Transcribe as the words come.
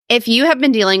If you have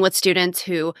been dealing with students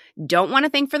who don't want to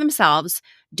think for themselves,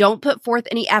 don't put forth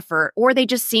any effort, or they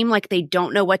just seem like they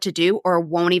don't know what to do or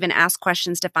won't even ask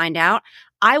questions to find out,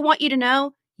 I want you to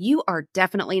know you are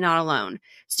definitely not alone.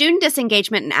 Student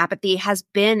disengagement and apathy has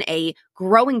been a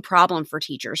growing problem for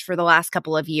teachers for the last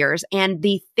couple of years. And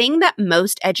the thing that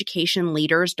most education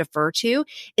leaders defer to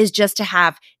is just to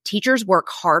have teachers work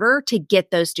harder to get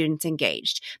those students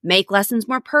engaged, make lessons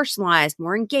more personalized,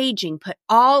 more engaging, put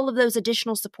all of those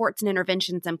additional supports and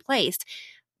interventions in place.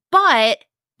 But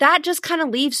that just kind of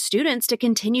leaves students to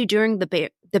continue doing the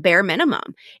bare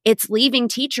minimum. It's leaving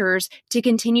teachers to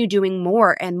continue doing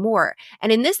more and more.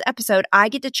 And in this episode, I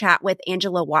get to chat with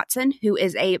Angela Watson, who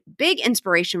is a big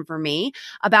inspiration for me,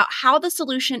 about how the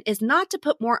solution is not to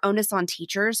put more onus on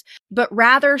teachers, but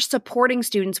rather supporting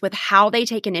students with how they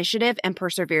take initiative and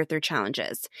persevere through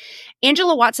challenges.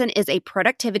 Angela Watson is a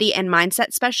productivity and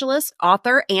mindset specialist,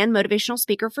 author, and motivational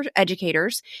speaker for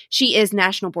educators. She is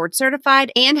national board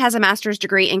certified and has a master's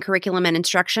degree in curriculum and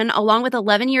instruction, along with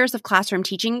 11 years of classroom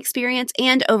teaching experience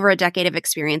and over a decade of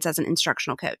experience as an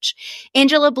instructional coach.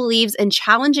 Angela believes in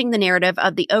challenging the narrative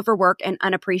of the overworked and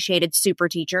unappreciated super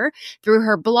teacher through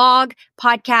her blog,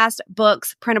 podcast,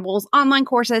 books, printables, online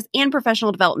courses, and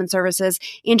professional development services.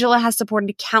 Angela has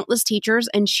supported countless teachers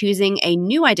in choosing a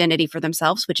new identity for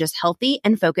themselves, which is healthy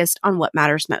and focused on what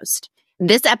matters most.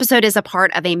 This episode is a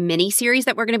part of a mini-series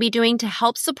that we're going to be doing to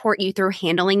help support you through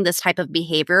handling this type of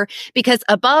behavior, because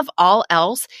above all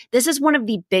else, this is one of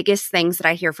the biggest things that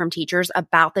I hear from teachers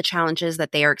about the challenges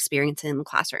that they are experiencing in the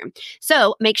classroom.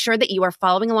 So make sure that you are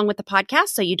following along with the podcast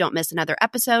so you don't miss another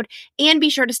episode, and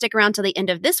be sure to stick around to the end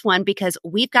of this one because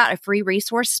we've got a free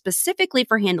resource specifically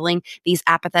for handling these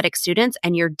apathetic students,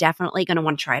 and you're definitely going to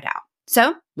want to try it out.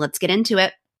 So let's get into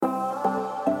it.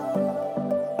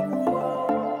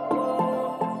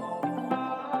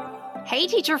 Hey,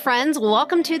 teacher friends,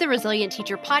 welcome to the Resilient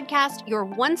Teacher Podcast, your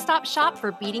one-stop shop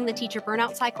for beating the teacher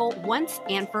burnout cycle once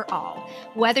and for all.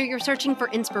 Whether you're searching for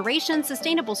inspiration,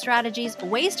 sustainable strategies,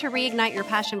 ways to reignite your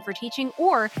passion for teaching,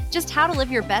 or just how to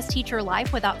live your best teacher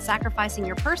life without sacrificing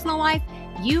your personal life,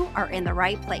 you are in the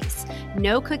right place.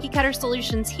 No cookie-cutter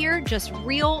solutions here, just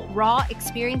real, raw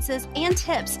experiences and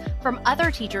tips from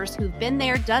other teachers who've been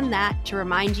there, done that, to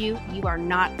remind you you are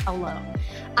not alone.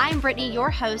 I'm Brittany, your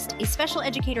host, a special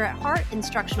educator at heart,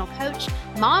 instructional coach,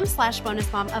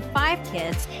 mom/bonus mom of 5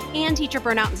 kids, and teacher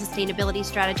burnout and sustainability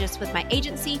strategist with my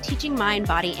agency, Teaching Mind,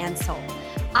 Body, and Soul.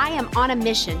 I am on a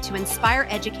mission to inspire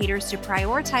educators to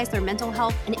prioritize their mental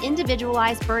health and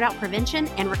individualize burnout prevention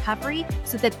and recovery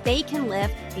so that they can live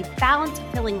a balanced,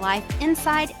 fulfilling life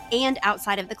inside and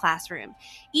outside of the classroom.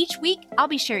 Each week, I'll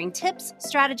be sharing tips,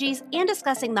 strategies, and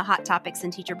discussing the hot topics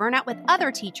in teacher burnout with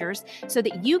other teachers so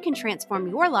that you can transform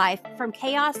your life from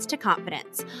chaos to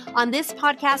confidence. On this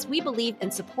podcast, we believe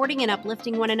in supporting and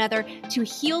uplifting one another to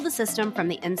heal the system from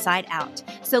the inside out.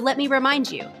 So let me remind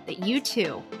you that you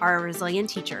too are a resilient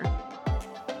teacher.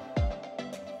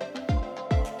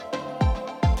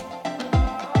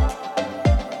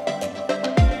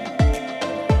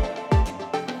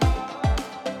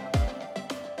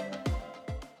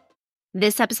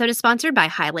 This episode is sponsored by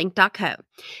HighLink.co.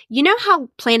 You know how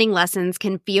planning lessons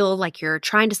can feel like you're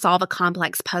trying to solve a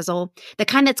complex puzzle, the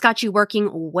kind that's got you working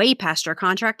way past your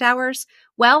contract hours?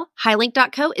 Well,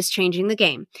 HighLink.co is changing the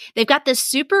game. They've got this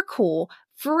super cool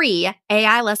free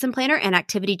AI lesson planner and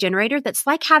activity generator that's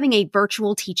like having a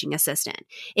virtual teaching assistant.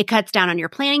 It cuts down on your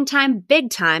planning time big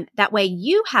time. That way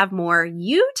you have more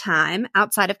you time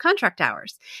outside of contract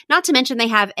hours. Not to mention they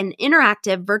have an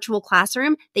interactive virtual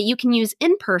classroom that you can use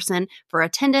in person for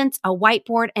attendance, a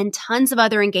whiteboard, and tons of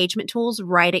other engagement tools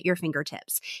right at your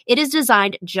fingertips. It is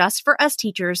designed just for us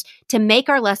teachers to make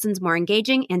our lessons more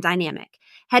engaging and dynamic.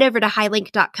 Head over to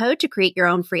highlink.co to create your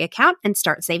own free account and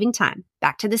start saving time.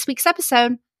 Back to this week's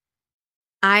episode.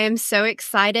 I am so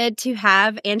excited to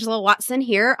have Angela Watson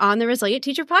here on the Resilient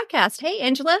Teacher Podcast. Hey,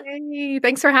 Angela. Hey,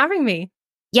 thanks for having me.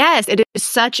 Yes, it is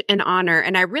such an honor.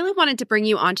 And I really wanted to bring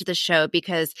you onto the show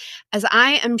because, as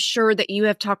I am sure that you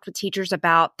have talked with teachers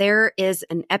about, there is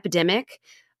an epidemic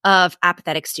of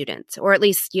apathetic students, or at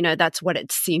least, that's what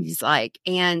it seems like.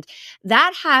 And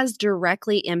that has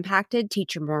directly impacted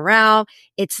teacher morale.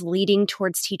 It's leading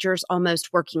towards teachers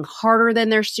almost working harder than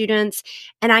their students.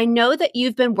 And I know that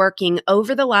you've been working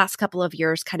over the last couple of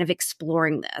years kind of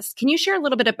exploring this. Can you share a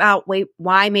little bit about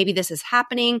why maybe this is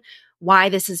happening, why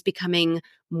this is becoming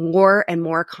more and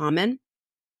more common?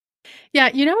 Yeah,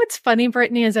 what's funny,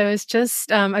 Brittany, is I was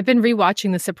just, I've been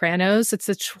rewatching The Sopranos. It's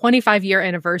the 25-year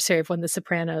anniversary of when The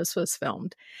Sopranos was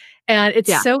filmed. And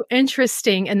it's so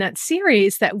interesting in that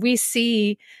series that we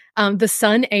see the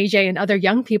son, AJ, and other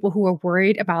young people who are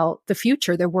worried about the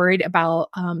future. They're worried about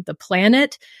the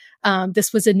planet.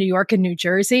 This was in New York and New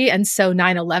Jersey. And so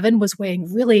 9/11 was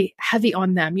weighing really heavy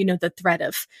on them, the threat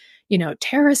of,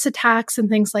 terrorist attacks and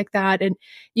things like that. And,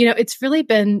 it's really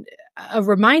been a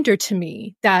reminder to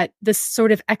me that this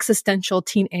sort of existential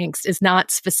teen angst is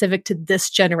not specific to this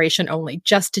generation only,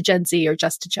 just to Gen Z or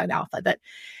just to Gen Alpha, that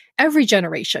every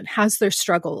generation has their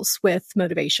struggles with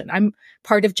motivation. I'm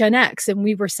part of Gen X, and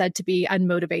we were said to be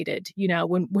unmotivated,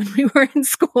 when we were in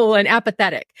school, and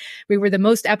apathetic. We were the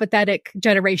most apathetic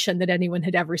generation that anyone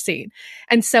had ever seen.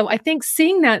 And so I think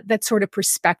seeing that sort of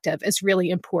perspective is really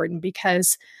important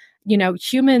because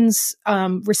humans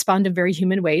respond in very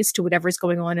human ways to whatever is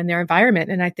going on in their environment.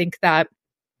 And I think that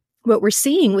what we're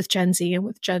seeing with Gen Z and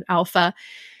with Gen Alpha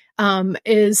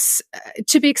is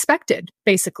to be expected,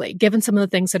 basically, given some of the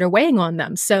things that are weighing on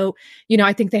them. So,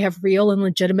 I think they have real and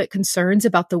legitimate concerns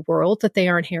about the world that they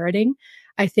are inheriting.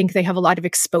 I think they have a lot of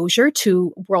exposure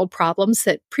to world problems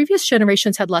that previous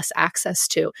generations had less access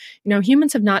to.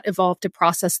 Humans have not evolved to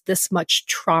process this much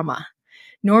trauma.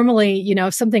 Normally,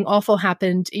 if something awful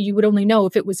happened, you would only know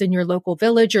if it was in your local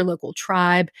village or local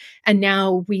tribe. And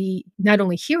now we not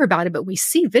only hear about it, but we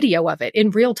see video of it in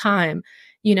real time,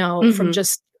 from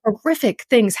just horrific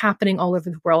things happening all over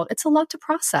the world. It's a lot to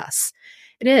process.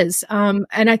 It is. And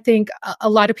I think a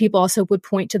lot of people also would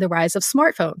point to the rise of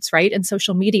smartphones, right? And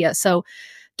social media. So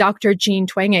Dr. Jean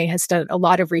Twenge has done a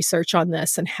lot of research on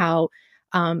this and how,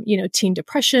 teen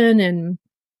depression and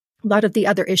a lot of the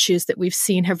other issues that we've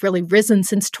seen have really risen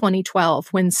since 2012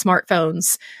 when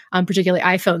smartphones, particularly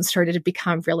iPhones, started to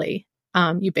become really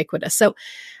ubiquitous. So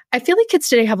I feel like kids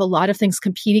today have a lot of things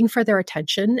competing for their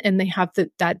attention, and they have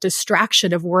that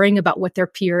distraction of worrying about what their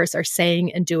peers are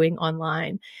saying and doing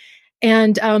online.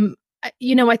 And,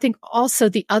 I think also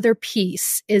the other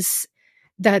piece is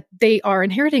that they are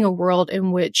inheriting a world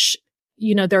in which,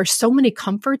 there are so many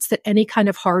comforts that any kind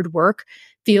of hard work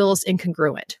feels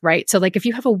incongruent, right? So like if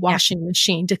you have a washing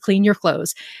machine to clean your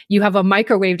clothes, you have a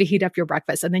microwave to heat up your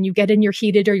breakfast, and then you get in your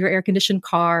heated or your air conditioned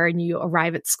car and you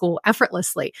arrive at school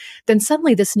effortlessly, then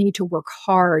suddenly this need to work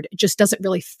hard just doesn't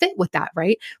really fit with that,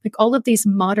 right? Like all of these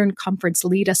modern comforts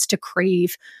lead us to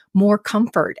crave more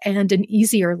comfort and an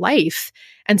easier life.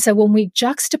 And so when we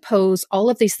juxtapose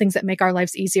all of these things that make our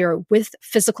lives easier with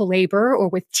physical labor or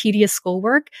with tedious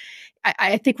schoolwork,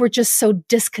 I think we're just so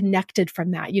disconnected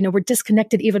from that. We're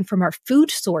disconnected even from our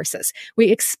food sources. We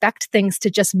expect things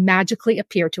to just magically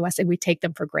appear to us and we take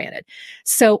them for granted.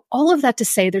 So all of that to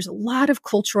say, there's a lot of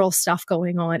cultural stuff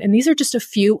going on. And these are just a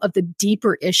few of the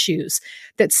deeper issues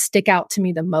that stick out to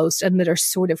me the most and that are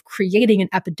sort of creating an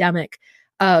epidemic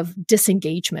of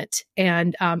disengagement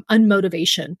and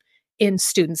unmotivation in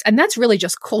students. And that's really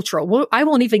just cultural. I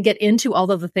won't even get into all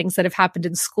of the things that have happened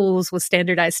in schools with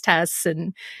standardized tests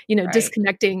and, Right.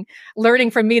 disconnecting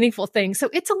learning from meaningful things. So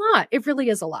it's a lot. It really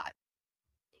is a lot.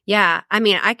 Yeah. I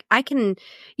mean, I can,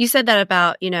 you said that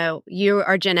about, you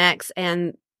are Gen X,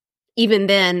 and even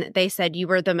then they said you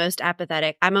were the most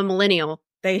apathetic. I'm a millennial.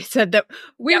 They said that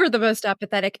we were the most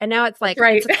apathetic. And now it's like,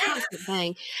 right. It's a constant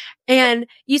thing. And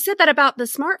you said that about the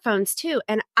smartphones too.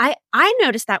 And I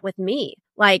noticed that with me.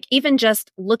 Like even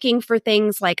just looking for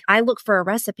things, like I look for a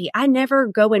recipe. I never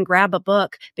go and grab a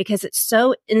book because it's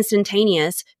so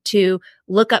instantaneous to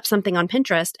look up something on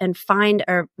Pinterest and find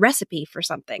a recipe for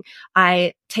something.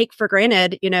 I take for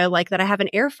granted, like that I have an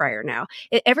air fryer now.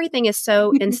 Everything is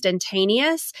so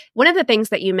instantaneous. One of the things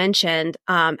that you mentioned,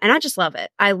 and I just love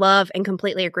it, I love and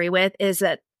completely agree with, is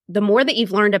that the more that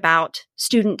you've learned about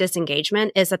student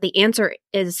disengagement is that the answer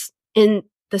is in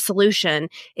the solution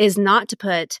is not to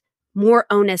put more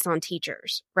onus on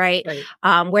teachers, right?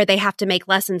 Where they have to make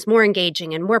lessons more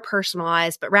engaging and more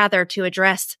personalized, but rather to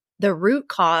address the root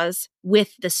cause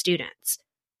with the students.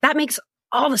 That makes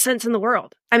all the sense in the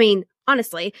world. I mean,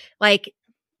 honestly, like,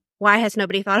 why has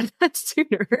nobody thought of that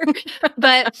sooner?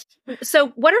 But so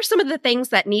what are some of the things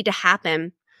that need to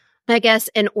happen, I guess,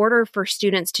 in order for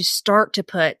students to start to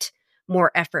put more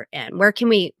effort in? Where can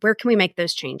we make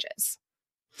those changes?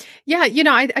 Yeah,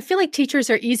 I feel like teachers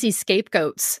are easy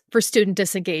scapegoats for student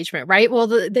disengagement, right?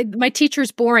 Well, my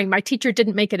teacher's boring. My teacher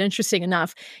didn't make it interesting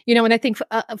enough, and I think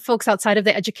folks outside of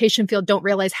the education field don't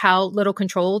realize how little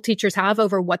control teachers have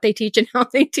over what they teach and how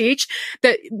they teach.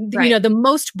 That, the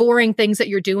most boring things that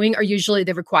you're doing are usually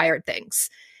the required things.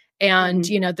 And,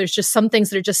 there's just some things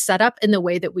that are just set up in the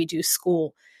way that we do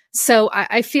school. So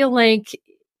I feel like,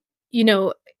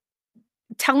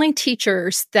 telling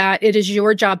teachers that it is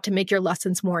your job to make your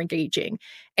lessons more engaging.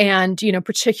 And,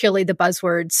 particularly the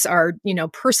buzzwords are,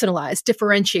 personalized,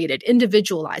 differentiated,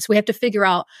 individualized. We have to figure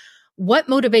out what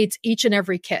motivates each and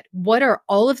every kid? What are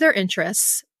all of their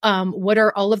interests? What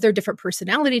are all of their different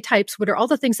personality types? What are all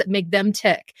the things that make them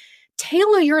tick?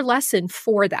 Tailor your lesson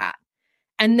for that.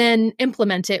 And then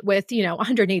implement it with,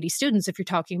 180 students if you're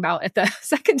talking about at the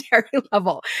secondary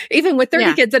level. Even with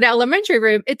 30 kids in elementary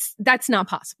room, that's not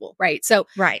possible, right? So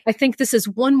right. I think this is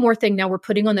one more thing now we're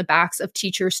putting on the backs of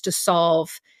teachers to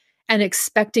solve and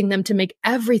expecting them to make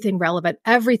everything relevant,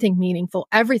 everything meaningful,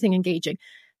 everything engaging.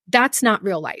 That's not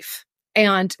real life.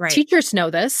 And teachers know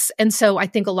this. And so I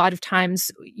think a lot of times,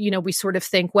 we sort of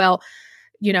think, well,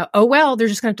 they're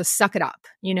just going to have to suck it up.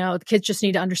 The kids just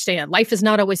need to understand life is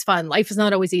not always fun. Life is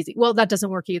not always easy. Well, that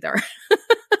doesn't work either.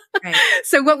 Right.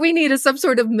 So what we need is some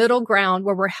sort of middle ground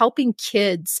where we're helping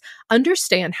kids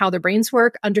understand how their brains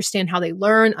work, understand how they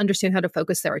learn, understand how to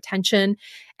focus their attention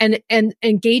and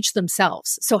engage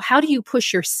themselves. So how do you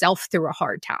push yourself through a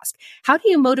hard task? How do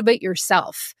you motivate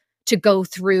yourself to go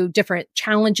through different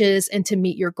challenges and to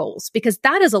meet your goals? Because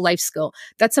that is a life skill.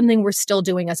 That's something we're still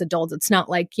doing as adults. It's not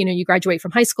like, you graduate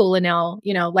from high school and now,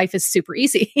 life is super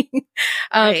easy.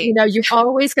 You're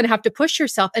always going to have to push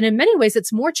yourself. And in many ways,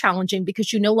 it's more challenging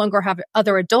because you no longer have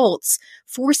other adults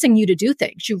forcing you to do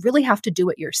things. You really have to do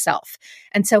it yourself.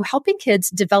 And so helping kids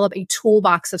develop a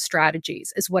toolbox of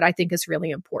strategies is what I think is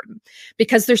really important,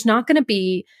 because there's not going to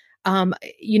be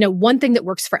one thing that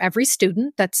works for every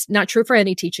student. That's not true for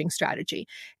any teaching strategy.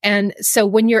 And so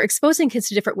when you're exposing kids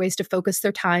to different ways to focus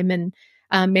their time and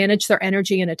manage their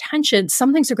energy and attention,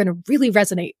 some things are going to really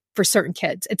resonate for certain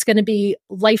kids. It's going to be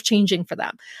life-changing for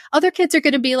them. Other kids are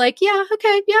going to be like, yeah,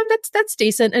 okay, yeah, that's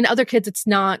decent. And other kids, it's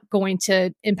not going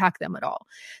to impact them at all.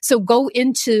 So go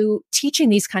into teaching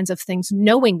these kinds of things,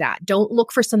 knowing that. Don't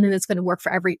look for something that's going to work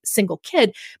for every single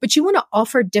kid, but you want to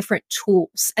offer different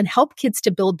tools and help kids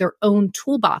to build their own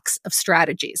toolbox of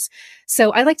strategies.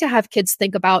 So I like to have kids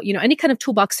think about, any kind of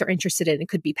toolbox they're interested in. It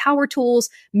could be power tools,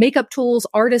 makeup tools,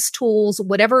 artist tools,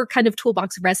 whatever kind of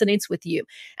toolbox resonates with you.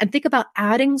 And think about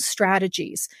adding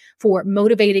strategies for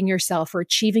motivating yourself, for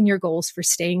achieving your goals, for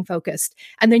staying focused.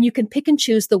 And then you can pick and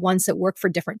choose the ones that work for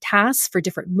different tasks, for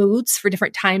different moods, for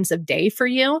different times of day for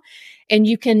you. And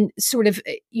you can sort of,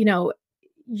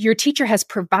 your teacher has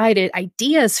provided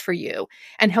ideas for you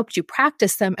and helped you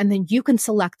practice them, and then you can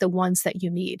select the ones that you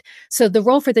need. So the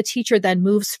role for the teacher then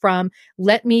moves from,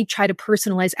 let me try to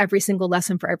personalize every single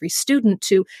lesson for every student,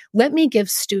 to let me give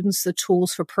students the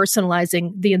tools for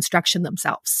personalizing the instruction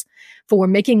themselves, for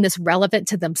making this relevant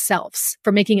to themselves,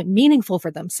 for making it meaningful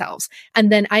for themselves.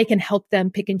 And then I can help them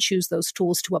pick and choose those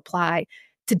tools to apply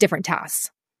to different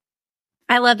tasks.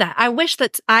 I love that. I wish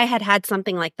that I had had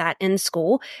something like that in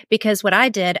school, because what I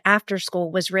did after school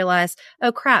was realize,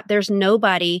 oh crap, there's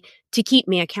nobody to keep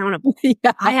me accountable.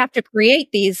 Yeah. I have to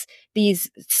create these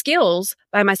skills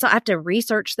by myself. I have to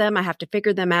research them. I have to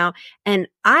figure them out. And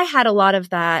I had a lot of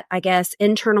that, I guess,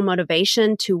 internal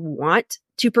motivation to want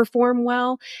to perform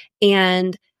well.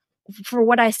 And for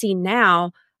what I see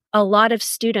now, a lot of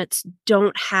students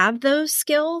don't have those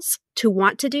skills to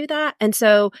want to do that. And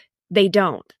so they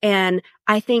don't. And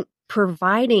I think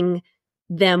providing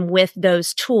them with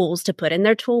those tools to put in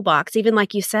their toolbox, even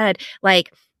like you said,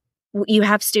 like you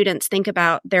have students think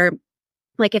about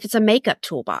like if it's a makeup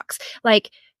toolbox,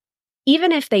 like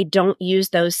even if they don't use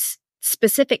those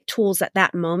specific tools at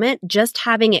that moment, just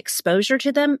having exposure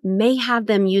to them may have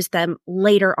them use them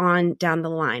later on down the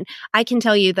line. I can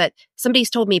tell you that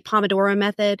somebody's told me Pomodoro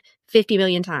method 50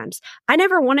 million times. I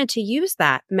never wanted to use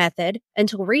that method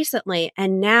until recently,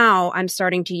 and now I'm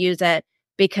starting to use it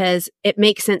because it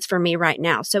makes sense for me right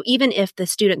now. So even if the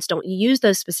students don't use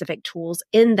those specific tools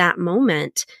in that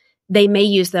moment, they may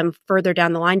use them further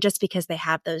down the line just because they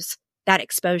have that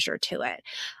exposure to it.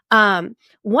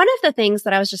 One of the things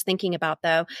that I was just thinking about,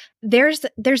 though, there's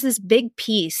this big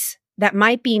piece that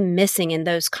might be missing in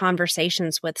those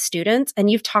conversations with students. And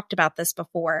you've talked about this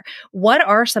before. What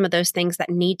are some of those things that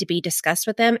need to be discussed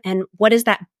with them? And what is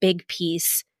that big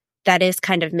piece that is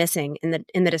kind of missing in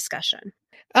the discussion?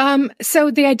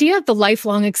 So the idea of the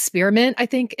lifelong experiment, I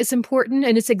think, is important.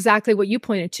 And it's exactly what you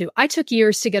pointed to. I took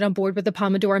years to get on board with the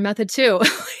Pomodoro method too.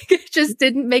 It just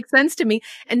didn't make sense to me.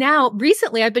 And now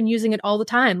recently I've been using it all the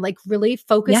time, like really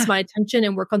focus my attention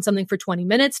and work on something for 20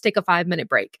 minutes, take a 5-minute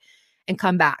break and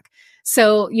come back.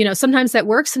 So, sometimes that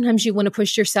works. Sometimes you want to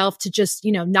push yourself to just,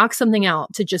 knock something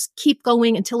out, to just keep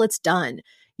going until it's done.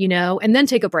 And then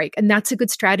take a break. And that's a good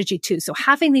strategy too. So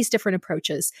having these different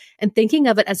approaches and thinking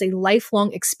of it as a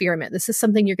lifelong experiment. This is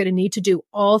something you're going to need to do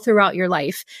all throughout your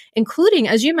life, including,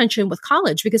 as you mentioned, with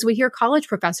college, because we hear college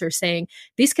professors saying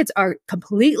these kids are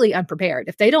completely unprepared.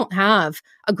 If they don't have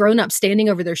a grown-up standing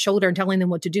over their shoulder and telling them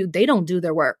what to do, they don't do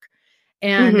their work.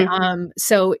 And Mm-hmm.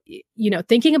 so,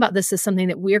 thinking about this is something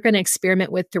that we're going to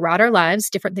experiment with throughout our lives.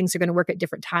 Different things are going to work at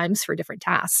different times for different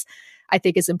tasks, I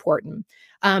think is important.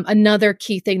 Another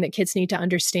key thing that kids need to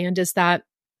understand is that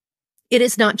it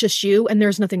is not just you and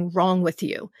there's nothing wrong with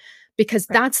you, because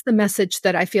Right. that's the message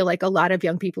that I feel like a lot of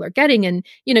young people are getting. And,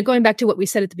 going back to what we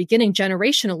said at the beginning,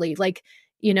 generationally, like,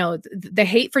 the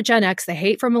hate for Gen X, the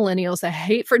hate for millennials, the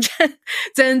hate for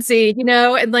Gen Z,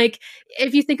 and like,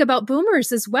 if you think about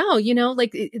boomers as well,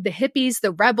 like the hippies,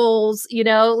 the rebels,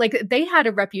 like they had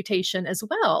a reputation as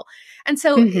well. And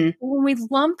so Mm-hmm. when we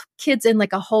lump kids in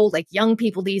like a whole, like young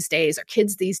people these days or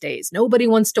kids these days, nobody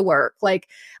wants to work, like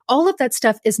all of that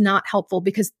stuff is not helpful,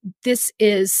 because this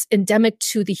is endemic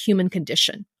to the human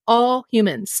condition. All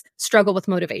humans struggle with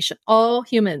motivation. All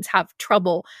humans have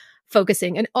trouble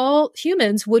focusing, and all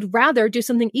humans would rather do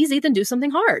something easy than do something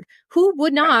hard. Who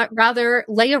would not rather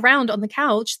lay around on the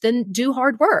couch than do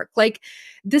hard work? Like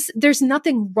this, there's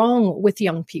nothing wrong with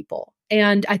young people.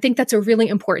 And I think that's a really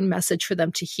important message for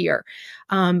them to hear.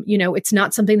 It's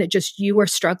not something that just you are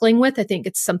struggling with. I think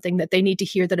it's something that they need to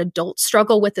hear that adults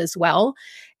struggle with as well.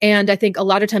 And I think a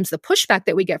lot of times the pushback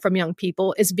that we get from young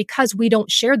people is because we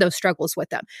don't share those struggles with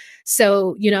them.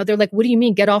 So, they're like, what do you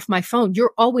mean, get off my phone?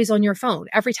 You're always on your phone.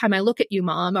 Every time I look at you,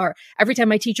 mom, or every time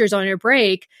my teacher's on her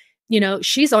break,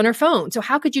 she's on her phone. So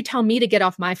how could you tell me to get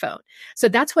off my phone? So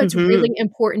that's why it's Mm-hmm. really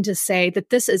important to say that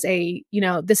this is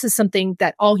this is something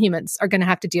that all humans are going to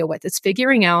have to deal with. It's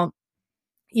figuring out,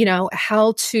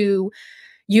 how to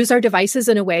use our devices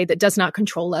in a way that does not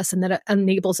control us and that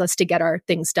enables us to get our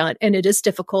things done. And it is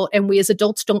difficult. And we as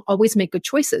adults don't always make good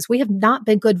choices. We have not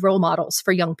been good role models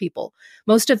for young people.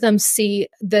 Most of them see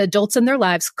the adults in their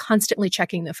lives constantly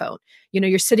checking the phone.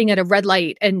 You're sitting at a red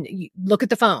light and you look at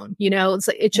the phone.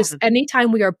 It's just Yeah.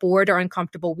 anytime we are bored or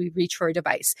uncomfortable, we reach for a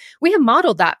device. We have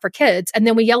modeled that for kids, and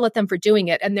then we yell at them for doing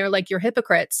it. And they're like, you're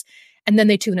hypocrites. And then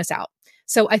they tune us out.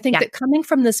 So I think Yeah. that coming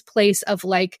from this place of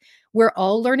like, we're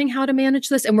all learning how to manage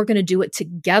this and we're going to do it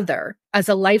together as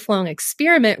a lifelong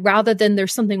experiment, rather than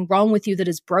there's something wrong with you that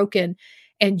is broken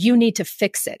and you need to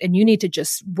fix it and you need to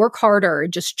just work harder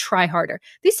and just try harder.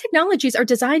 These technologies are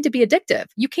designed to be addictive.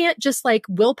 You can't just like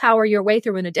willpower your way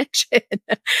through an addiction.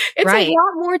 It's a Right.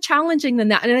 lot more challenging than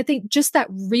that. And I think just that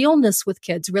realness with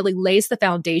kids really lays the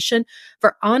foundation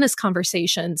for honest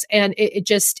conversations. And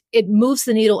it moves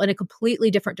the needle in a completely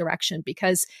different direction,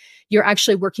 because you're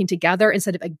actually working together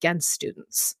instead of against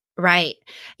students. Right.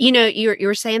 You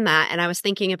were saying that, and I was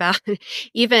thinking about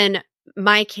even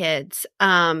my kids.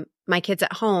 My kids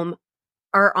at home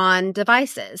are on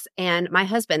devices, and my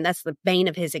husband, that's the bane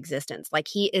of his existence. Like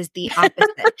he is the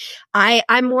opposite.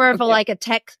 I'm more of Okay. a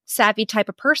tech savvy type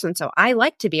of person, so I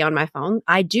like to be on my phone.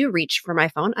 I do reach for my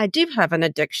phone. I do have an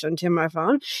addiction to my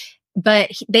phone.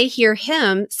 But they hear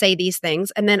him say these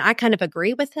things, and then I kind of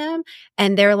agree with him,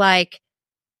 and they're like,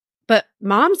 but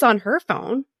mom's on her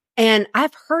phone. And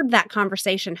I've heard that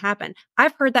conversation happen.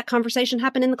 I've heard that conversation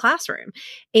happen in the classroom.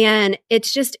 And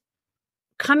it's just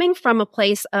coming from a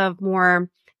place of more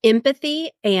empathy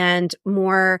and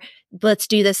more, let's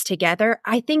do this together,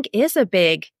 I think is a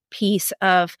big piece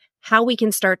of how we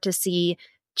can start to see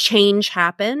change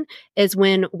happen, is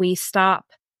when we stop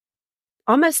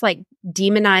almost like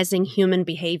demonizing human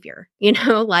behavior,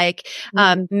 like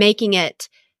Mhm. making it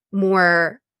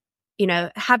more,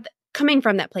 have coming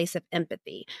from that place of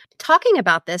empathy. Talking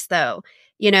about this though,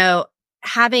 you know,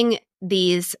 having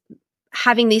these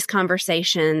having these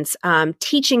conversations,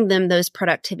 teaching them those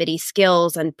productivity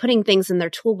skills and putting things in their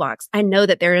toolbox. I know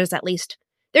that there's at least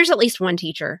one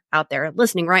teacher out there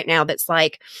listening right now that's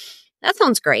like, that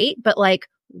sounds great, but like,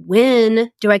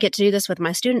 when do I get to do this with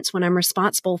my students when I'm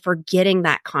responsible for getting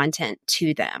that content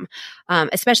to them?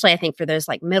 Especially I think for those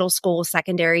like middle school,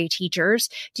 secondary teachers,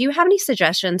 do you have any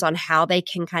suggestions on how they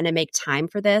can kind of make time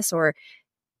for this, or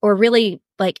really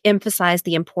like emphasize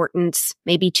the importance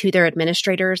maybe to their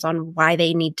administrators on why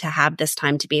they need to have this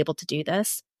time to be able to do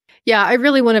this? Yeah, I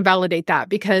really want to validate that,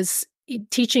 because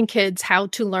teaching kids how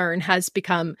to learn has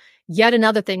become yet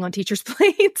another thing on teachers'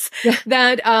 plates Yeah.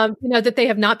 that that they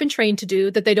have not been trained to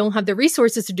do, that they don't have the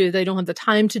resources to do, they don't have the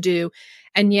time to do.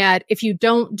 And yet, if you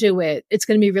don't do it, it's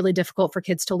going to be really difficult for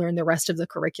kids to learn the rest of the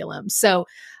curriculum. So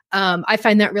I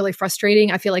find that really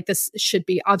frustrating. I feel like this should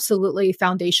be absolutely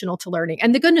foundational to learning.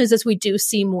 And the good news is we do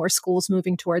see more schools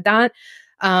moving toward that.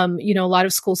 A lot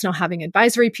of schools now having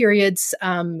advisory periods,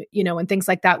 and things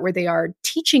like that, where they are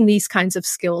teaching these kinds of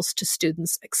skills to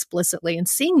students explicitly and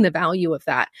seeing the value of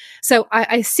that. So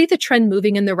I see the trend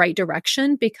moving in the right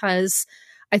direction, because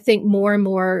I think more and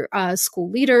more school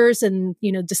leaders and,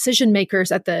 decision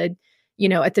makers at the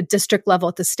district level,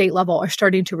 at the state level, are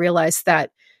starting to realize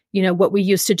that, what we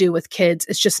used to do with kids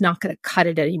is just not going to cut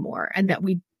it anymore. And that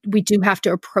we do have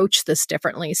to approach this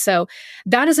differently. So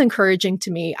that is encouraging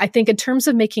to me. I think in terms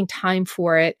of making time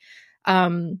for it,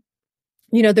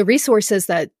 the resources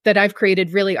that I've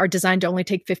created really are designed to only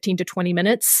take 15 to 20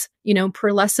 minutes,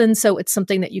 per lesson. So it's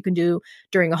something that you can do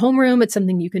during a homeroom. It's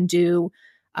something you can do,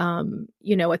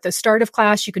 at the start of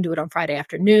class. You can do it on Friday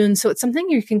afternoon. So it's something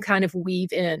you can kind of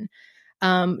weave in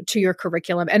to your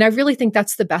curriculum. And I really think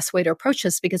that's the best way to approach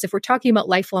this, because if we're talking about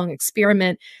lifelong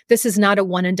experiment, this is not a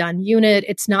one and done unit.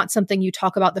 It's not something you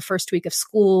talk about the first week of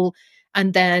school.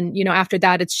 And then, after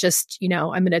that, it's just, I'm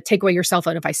going to take away your cell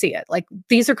phone if I see it. Like,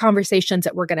 these are conversations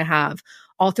that we're going to have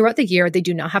all throughout the year. They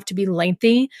do not have to be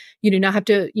lengthy. You do not have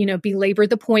to, belabor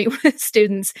the point with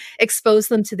students, expose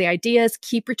them to the ideas,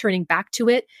 keep returning back to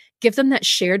it, give them that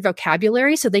shared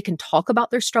vocabulary so they can talk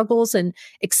about their struggles and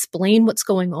explain what's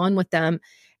going on with them.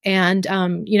 And,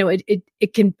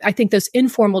 it can, I think those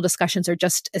informal discussions are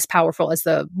just as powerful as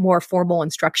the more formal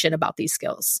instruction about these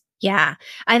skills. Yeah,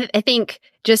 I think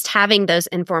just having those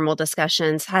informal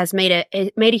discussions has made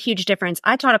a huge difference.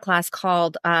 I taught a class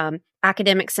called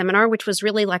Academic Seminar, which was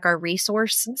really like our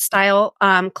resource style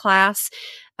class,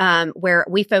 where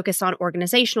we focus on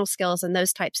organizational skills and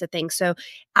those types of things. So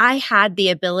I had the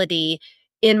ability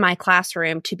in my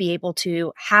classroom to be able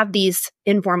to have these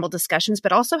informal discussions,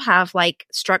 but also have like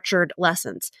structured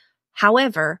lessons.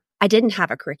 However, I didn't have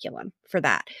a curriculum for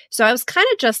that. So I was kind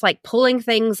of just like pulling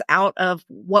things out of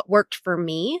what worked for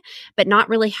me, but not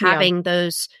really having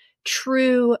those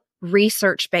true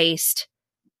research-based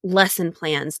lesson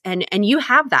plans. And you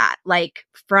have that like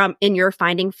from in your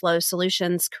Finding Flow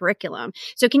Solutions curriculum.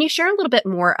 So can you share a little bit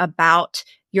more about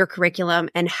your curriculum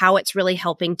and how it's really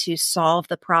helping to solve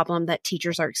the problem that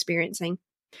teachers are experiencing?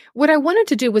 What I wanted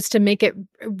to do was to make it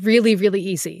really, really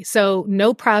easy. So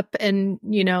no prep and,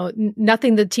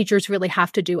 nothing that teachers really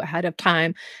have to do ahead of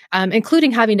time,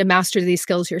 including having to master these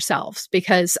skills yourselves,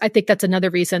 because I think that's another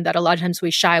reason that a lot of times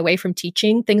we shy away from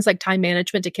teaching things like time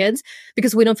management to kids,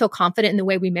 because we don't feel confident in the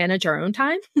way we manage our own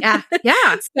time. Yeah.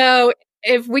 Yeah. So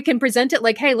if we can present it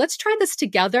like, hey, let's try this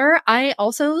together. I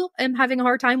also am having a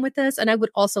hard time with this, and I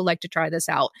would also like to try this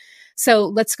out. So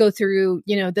let's go through,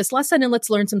 this lesson and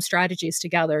let's learn some strategies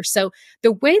together. So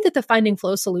the way that the Finding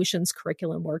Flow Solutions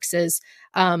curriculum works is,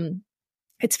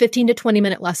 it's 15 to 20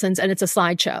 minute lessons, and it's a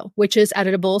slideshow, which is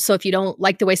editable. So if you don't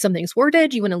like the way something's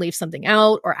worded, you want to leave something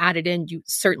out or add it in, you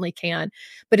certainly can.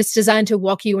 But it's designed to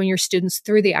walk you and your students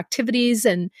through the activities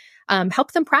and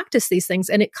help them practice these things.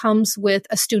 And it comes with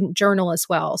a student journal as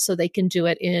well. So they can do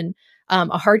it in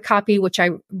a hard copy, which I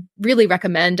really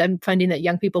recommend. I'm finding that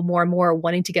young people more and more are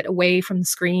wanting to get away from the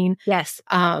screen. Yes.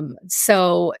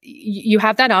 So you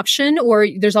have that option, or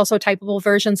there's also a typable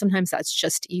version. Sometimes that's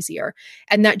just easier.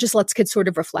 And that just lets kids sort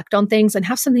of reflect on things and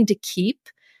have something to keep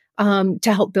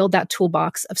to help build that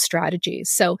toolbox of strategies.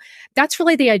 So that's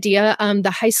really the idea. The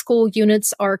high school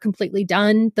units are completely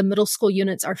done. The middle school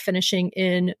units are finishing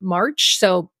in March.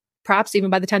 So perhaps even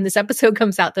by the time this episode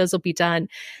comes out, those will be done.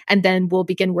 And then we'll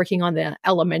begin working on the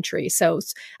elementary. So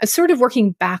I'm sort of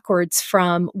working backwards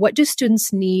from what do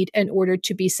students need in order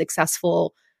to be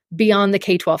successful beyond the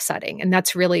K-12 setting. And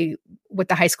that's really what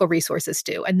the high school resources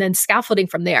do. And then scaffolding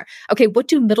from there. Okay, what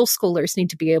do middle schoolers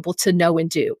need to be able to know and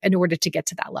do in order to get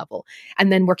to that level?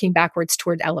 And then working backwards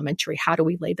toward elementary. How do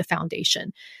we lay the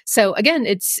foundation? So again,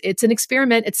 it's an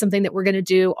experiment. It's something that we're going to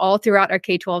do all throughout our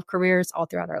K-12 careers, all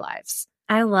throughout our lives.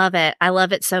 I love it. I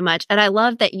love it so much. And I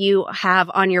love that you have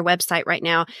on your website right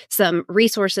now some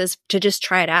resources to just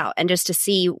try it out and just to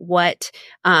see what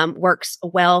works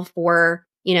well for,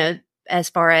 as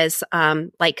far as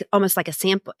like almost like a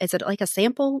sample. Is it like a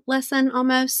sample lesson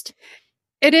almost?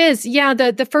 It is. Yeah.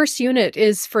 The first unit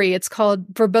is free. It's called,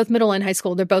 for both middle and high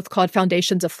school, they're both called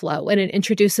Foundations of Flow. And it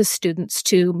introduces students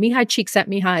to Mihai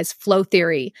Csikszentmihalyi's flow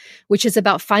theory, which is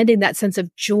about finding that sense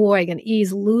of joy and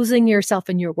ease, losing yourself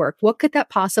in your work. What could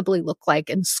that possibly look like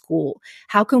in school?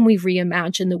 How can we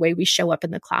reimagine the way we show up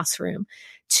in the classroom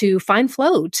to find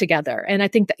flow together? And I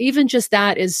think that even just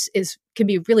that can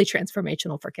be really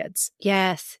transformational for kids.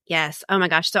 Yes. Yes. Oh my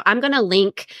gosh. So I'm going to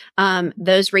link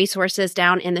those resources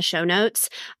down in the show notes.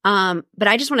 But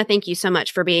I just want to thank you so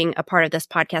much for being a part of this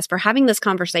podcast, for having this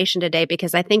conversation today,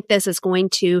 because I think this is going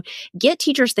to get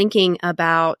teachers thinking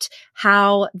about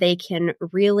how they can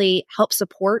really help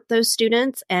support those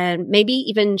students and maybe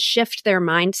even shift their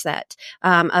mindset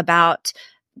about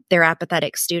their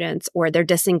apathetic students or their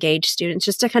disengaged students,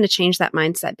 just to kind of change that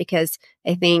mindset, because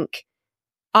I think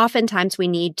oftentimes we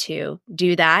need to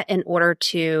do that in order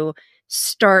to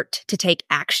start to take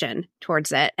action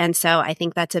towards it. And so I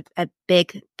think that's a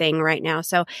big thing right now.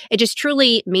 So it just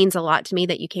truly means a lot to me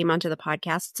that you came onto the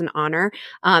podcast. It's an honor.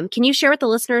 Can you share with the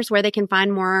listeners where they can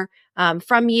find more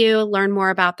from you, learn more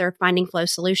about their Finding Flow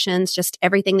solutions, just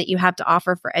everything that you have to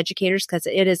offer for educators? Because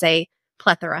it is a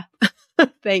plethora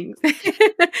of things.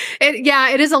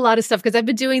 It is a lot of stuff because I've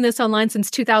been doing this online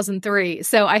since 2003.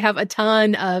 So I have a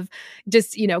ton of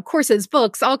just, courses,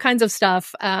 books, all kinds of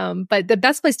stuff. But the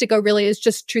best place to go really is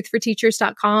just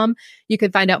truthforteachers.com. You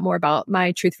can find out more about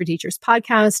my Truth for Teachers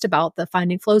podcast, about the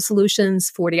Finding Flow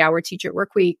solutions, 40-hour teacher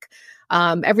work week.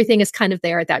 Everything is kind of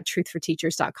there at that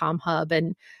truthforteachers.com hub.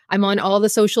 And I'm on all the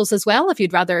socials as well. If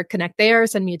you'd rather connect there,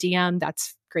 send me a DM.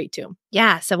 That's great too.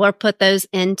 Yeah. So we'll put those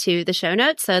into the show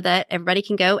notes so that everybody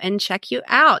can go and check you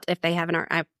out if they haven't.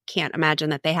 I can't imagine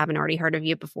that they haven't already heard of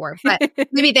you before, but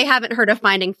maybe they haven't heard of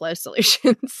Finding Flow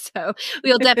Solutions. So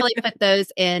we'll definitely put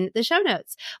those in the show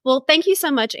notes. Well, thank you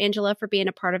so much, Angela, for being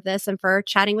a part of this and for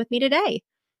chatting with me today.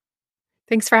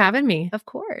 Thanks for having me. Of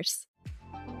course.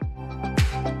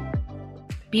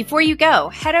 Before you go,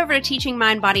 head over to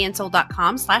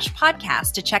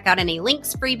teachingmindbodyandsoul.com/podcast to check out any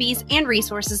links, freebies, and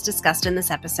resources discussed in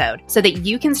this episode so that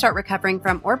you can start recovering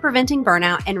from or preventing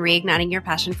burnout and reigniting your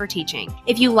passion for teaching.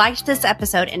 If you liked this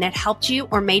episode and it helped you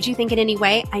or made you think in any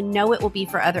way, I know it will be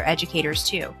for other educators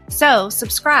too. So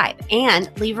subscribe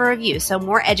and leave a review so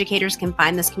more educators can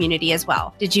find this community as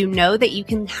well. Did you know that you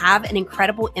can have an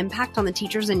incredible impact on the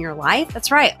teachers in your life? That's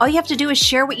right. All you have to do is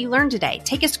share what you learned today.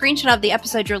 Take a screenshot of the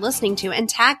episode you're listening to and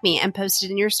tag me and post it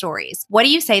in your stories. What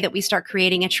do you say that we start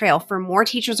creating a trail for more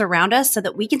teachers around us so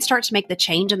that we can start to make the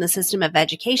change in the system of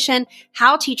education,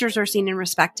 how teachers are seen and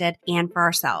respected, and for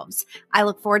ourselves? I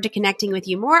look forward to connecting with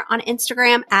you more on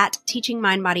Instagram at Teaching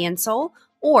Mind, Body, and Soul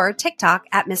or TikTok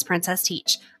at Miss Princess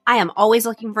Teach. I am always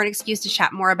looking for an excuse to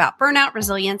chat more about burnout,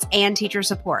 resilience, and teacher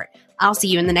support. I'll see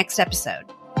you in the next episode.